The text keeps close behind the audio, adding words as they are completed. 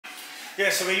Yeah,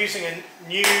 so we're using a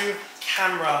new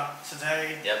camera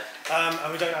today. Yep.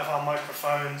 And we don't have our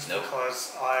microphones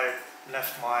because I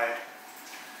left my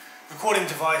recording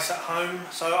device at home.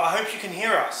 So I hope you can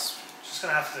hear us. Just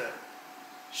gonna have to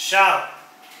shout.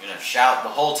 You're gonna shout the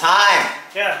whole time.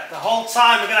 Yeah, the whole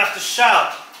time we're gonna have to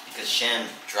shout. Because Sham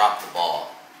dropped the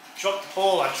ball. Dropped the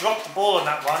ball. I dropped the ball on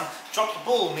that one. Drop the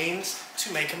ball means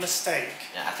to make a mistake.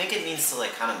 Yeah, I think it means to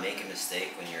like kind of make a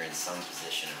mistake when you're in some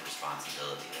position of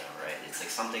responsibility, though, right? It's like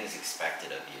something is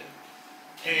expected of you.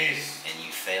 It is. And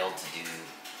you failed to do.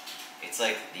 It's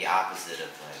like the opposite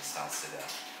of like satsuga.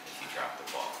 If you drop the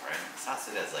ball, right?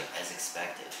 Satsuga is like as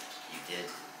expected.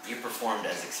 You performed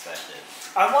as expected.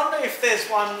 I wonder if there's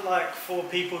one like for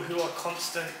people who are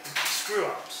constant screw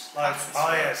ups. Like,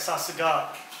 oh yeah,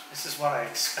 satsuga. This is what I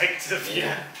expect of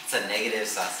you. It's a negative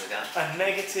satsuga. A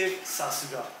negative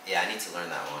satsuga. Yeah, I need to learn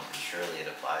that one because surely it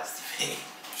applies to me.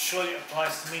 Surely it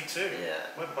applies to me too. Yeah.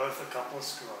 We're both a couple of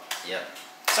screw ups. Yep.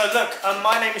 So look,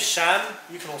 my name is Sham.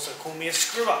 You can also call me a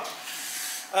screw up.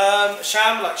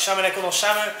 Sham, like Sham and Natsuo,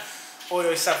 Shamu,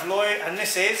 Oyoi Savaloi, and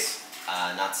this is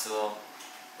Natsuo,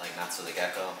 like Natsuo the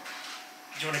gecko.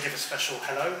 Do you want to give a special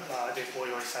hello? I did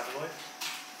Oyoi Savaloi.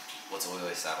 What's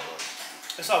Oyoi Savaloi?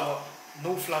 It's like what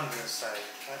North Londoners say.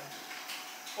 Okay?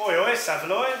 Oyoi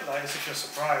Savaloi, like as if you're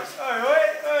surprised. Oi, oi,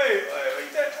 oi,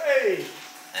 oi, hey.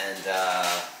 And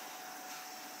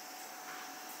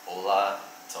hola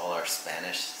to all our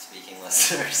Spanish-speaking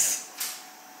listeners.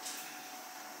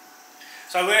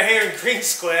 So we're here in Green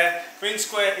Square. Green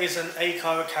Square is an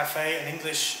Eiko cafe, an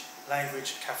English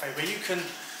language cafe, where you can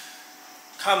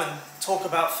come and talk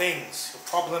about things. Your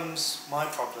problems, my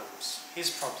problems, his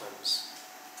problems.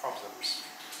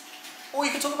 Or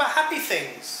you can talk about happy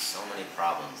things. So many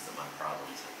problems that my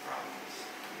problems have problems.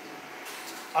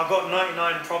 I've got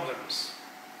 99 problems.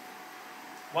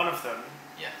 One of them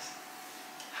Yes.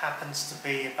 happens to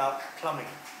be about plumbing.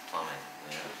 Plumbing,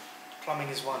 yeah. Plumbing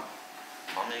is one.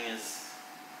 Plumbing is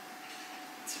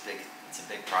it's a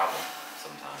big problem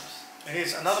sometimes. It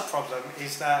is. Another problem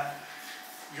is that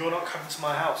you're not coming to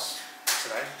my house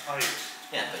today, are you?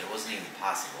 Yeah, but it wasn't even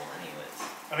possible anyways.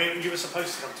 I mean, you were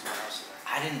supposed to come to my house today.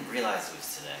 I didn't realize it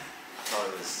was today.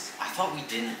 I thought we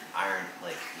didn't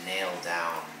nail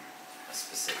down a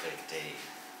specific date.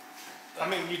 I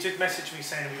mean, you did message me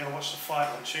saying we're going to watch the fight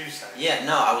on Tuesday. Yeah,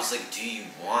 no, I was like, do you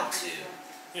want to?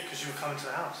 Yeah, because you were coming to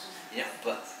the house. Yeah,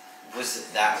 but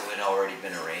that had already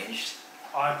been arranged?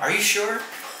 Are you sure?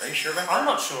 Are you sure about that? I'm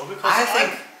not sure because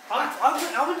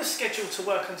I'm going to schedule to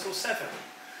work until 7.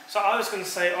 So I was going to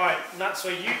say, all right,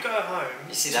 Natsuo, you go home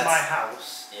to my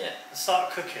house and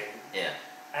start cooking. Yeah.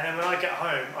 And then when I get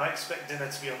home, I expect dinner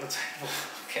to be on the table.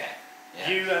 Okay. Yeah.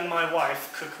 You and my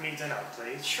wife cook me dinner,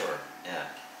 please. Sure. Yeah.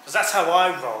 Because that's how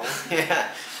I roll. Yeah.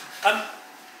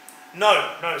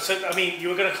 No. So I mean, you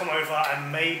were going to come over, and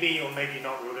maybe or maybe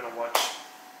not, we were going to watch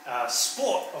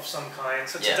sport of some kind.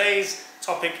 So today's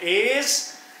topic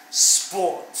is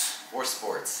sport. Or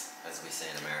sports, as we say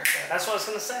in America. That's what I was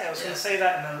going to say. I was going to say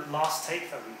that in the last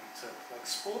take that we took, like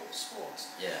sports.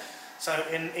 Yeah. So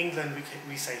in England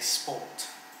we say sport.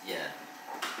 Yeah.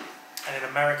 And in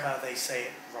America they say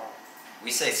it wrong.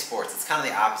 We say sports. It's kind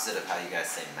of the opposite of how you guys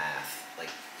say math.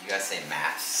 Like you guys say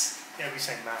maths. Yeah, we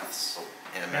say maths.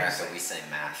 In America we say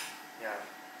math. Yeah.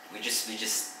 We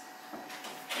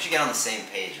should get on the same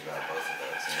page about both of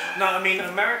those, you know? No, I mean,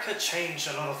 America changed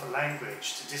a lot of the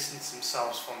language to distance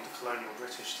themselves from the colonial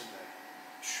British, didn't they?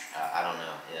 I don't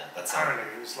know, yeah. Apparently,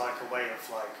 it was like a way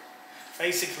of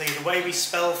basically the way we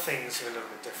spell things are a little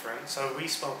bit different. So we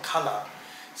spell colour,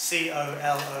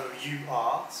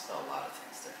 C-O-L-O-U-R. Spell a lot of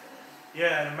things differently.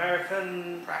 Yeah, in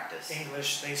American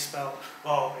English, they spell,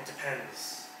 well, it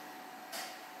depends.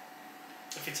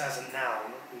 If it's as a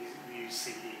noun, we use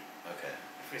C-E. Okay.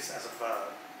 If it's as a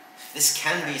verb. This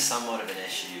can be somewhat of an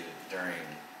issue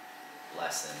during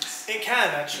lessons. It can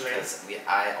actually. Because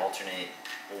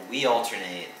we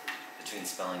alternate between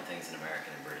spelling things in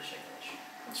American and British English.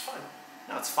 It's fine.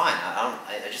 No, it's fine. I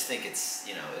just think it's,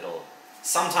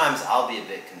 sometimes I'll be a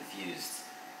bit confused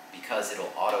because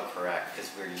it'll autocorrect because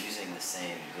we're using the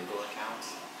same Google account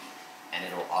and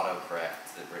it'll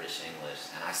autocorrect the British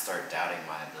English and I start doubting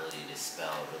my ability to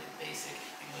spell really basic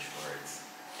English words.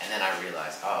 And then I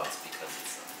realize, it's because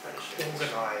it's British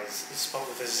English. Organize is spelled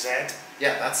with a Z.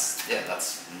 Yeah, that's.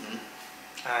 Mm-hmm.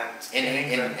 And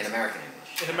in American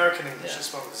English. In American English it's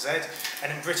spelled with a Z,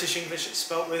 and in British English it's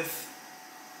spelled with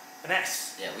an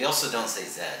S. Yeah, we also don't say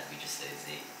Z, we just say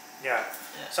Z. Yeah.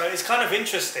 So it's kind of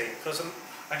interesting because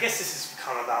I guess this has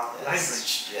become about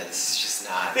language. This is just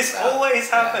not. This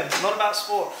always happens, not about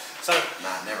sport. So.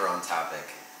 Never on topic.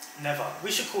 Never.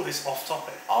 We should call this off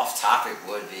topic. Off topic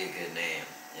would be a good name.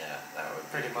 Yeah, that would be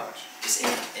Pretty much. Just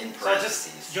in So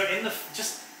parentheses. you're in the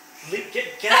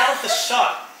get out of the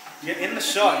shot. You're in the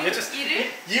shot. You're just 이를?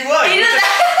 you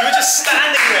were just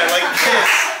standing there like this.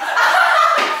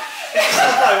 It's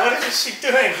like, what is she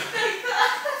doing?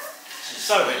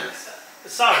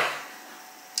 So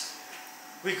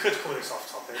we could call this off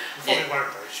topic. We probably Yeah.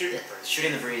 won't though. Shooting Yeah, breeze.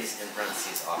 shooting the breeze in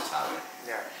parentheses off topic.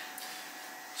 Yeah.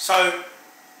 So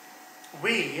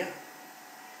we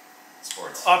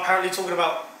Sports. are apparently talking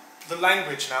about the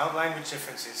language now, language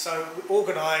differences. So we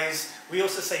organize, we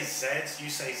also say Z, you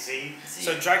say Z. Z.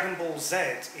 So Dragon Ball Z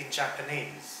in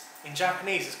Japanese. In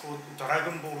Japanese it's called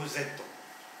Dragon Ball Z,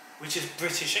 which is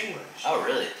British English. Oh,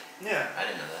 really? Yeah. I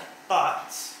didn't know that.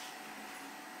 But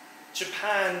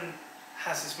Japan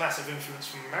has this massive influence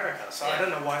from America, so I Yeah. don't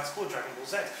know why it's called Dragon Ball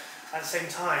Z. At the same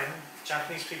time,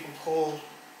 Japanese people call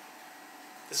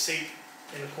the seat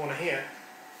in the corner here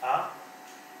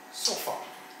sofa.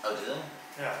 Oh, do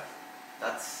they? Yeah.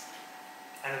 That's.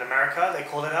 And in America, they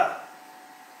call it a.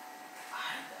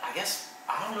 I guess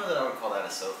I don't know that I would call that a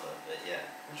sofa, but yeah.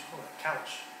 What do you call it?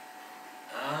 Couch.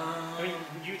 I mean,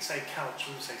 you'd say couch,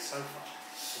 we would say sofa.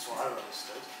 Is what I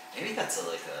understood. maybe that's a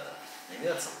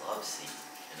love seat,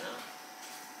 you know?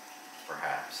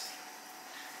 Perhaps.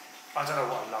 I don't know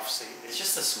what a love seat is. It's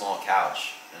just a small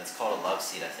couch, and it's called a love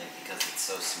seat, I think, because it's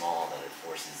so small that it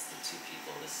forces the two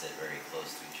people to sit very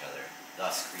close to each other,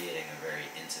 thus creating a very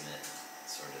intimate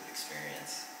sort of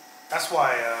experience. That's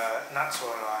why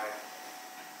Natsuo and I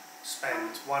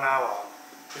spend 1 hour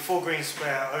before Green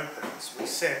Square opens. We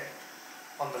sit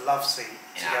on the love seat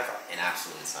together In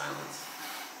absolute silence.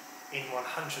 in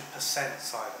 100%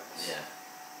 silence. Yeah.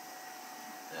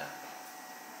 Yeah.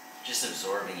 Just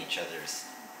absorbing each other's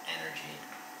energy,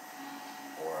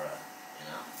 aura, you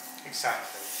know?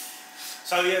 Exactly.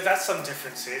 So yeah, that's some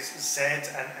differences, Z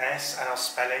and S and our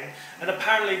spelling. And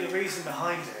apparently the reason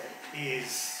behind it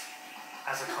is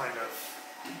as a kind of,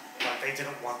 like they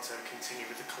didn't want to continue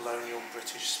with the colonial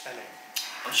British spelling.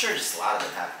 I'm sure just a lot of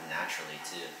it happened naturally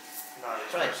too. No,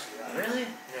 it's Right. mostly that. Really?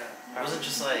 Yeah. It wasn't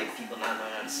just like people not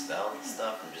knowing how to spell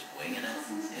stuff and just winging it,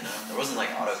 you know? There wasn't like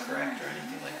autocorrect or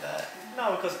anything like that.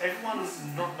 No, because everyone's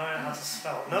not knowing how to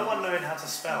spell. No one knowing how to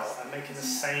spell and making the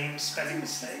same spelling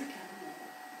mistake.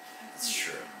 That's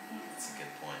true. That's a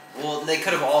good point. Well, they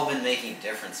could have all been making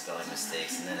different spelling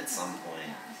mistakes, and then at some point,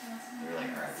 we were like,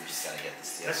 alright, we just gotta get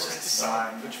this together. Let's We're just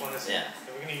gonna spell decide which one is it. Yeah.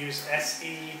 Are we going to use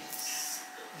S-E,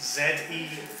 Z-E,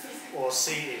 or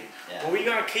C-E? Yeah. Are we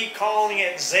going to keep calling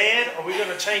it Z, or are we going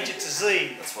to change it to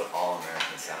Z? That's what all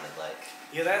Americans sounded like.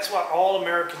 Yeah, that's what all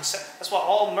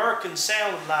Americans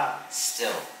sound like.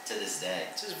 Still, to this day.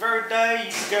 To this very day,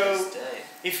 you To go. this day.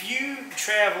 If you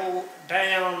travel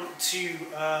down to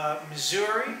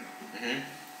Missouri Mm-hmm.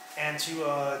 and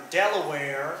to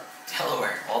Delaware,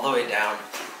 Delaware, all the way down.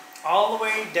 all the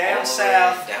way down all the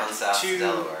south way down south to to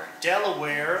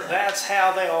Delaware. Yeah. that's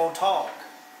how they all talk.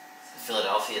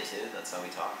 Philadelphia too. That's how we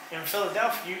talk. In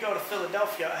Philadelphia, you go to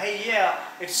Philadelphia. Hey, yeah,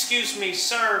 excuse me,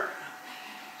 sir.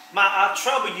 I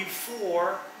trouble you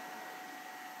for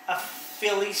a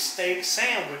Philly steak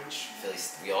sandwich.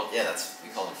 We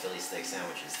call them Philly steak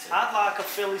sandwiches too. I'd like a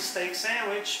Philly steak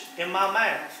sandwich in my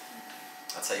mouth.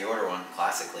 That's how you order one,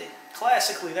 classically.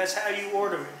 Classically, that's how you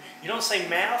order it. You don't say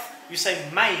mouth, you say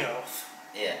mouth.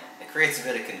 Yeah, it creates a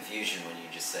bit of confusion when you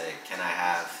just say, "Can I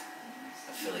have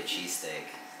a Philly cheesesteak?"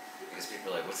 Because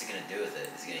people are like, "What's he gonna do with it?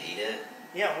 Is he gonna eat it?"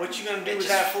 Yeah, what you gonna do It with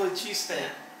just- that Philly cheesesteak? Yeah.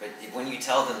 But when you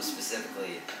tell them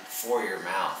specifically for your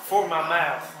mouth. For my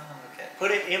mouth. Oh, okay.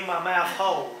 Put it in my mouth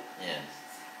hole. Yeah.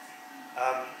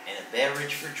 And a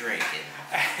beverage for drinking.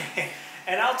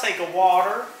 And I'll take a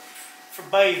water for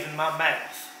bathing my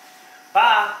mouth.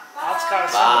 Bye. I'll start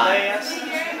some dance.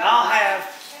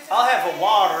 I'll have a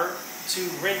water to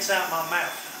rinse out my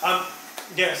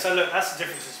mouth. Yeah, so look, that's the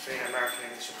difference between American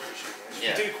English and British English.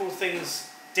 Yeah. We do call things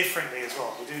differently as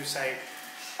well. We do say,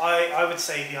 I would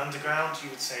say the underground, you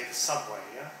would say the subway,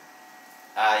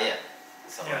 yeah? Yeah.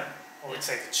 Somewhere. Yeah. Or we'd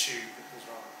say the tube as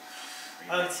well.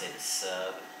 Or you might say the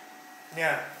sub.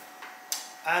 Yeah.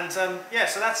 And yeah,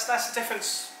 so that's the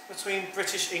difference between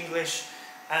British English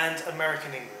and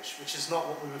American English, which is not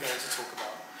what we were going to talk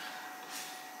about.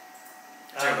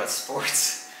 Talking about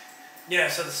sports. Yeah,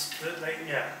 so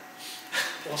yeah.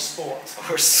 Or sport.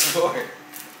 Or sport.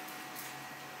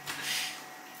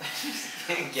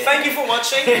 Thank you for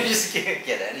watching. You just can't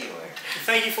get anywhere.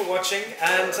 Thank you for watching,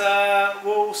 and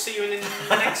we'll see you in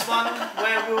the next one,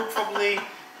 where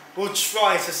we'll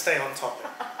try to stay on topic.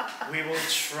 We will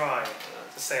try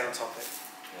to stay on topic.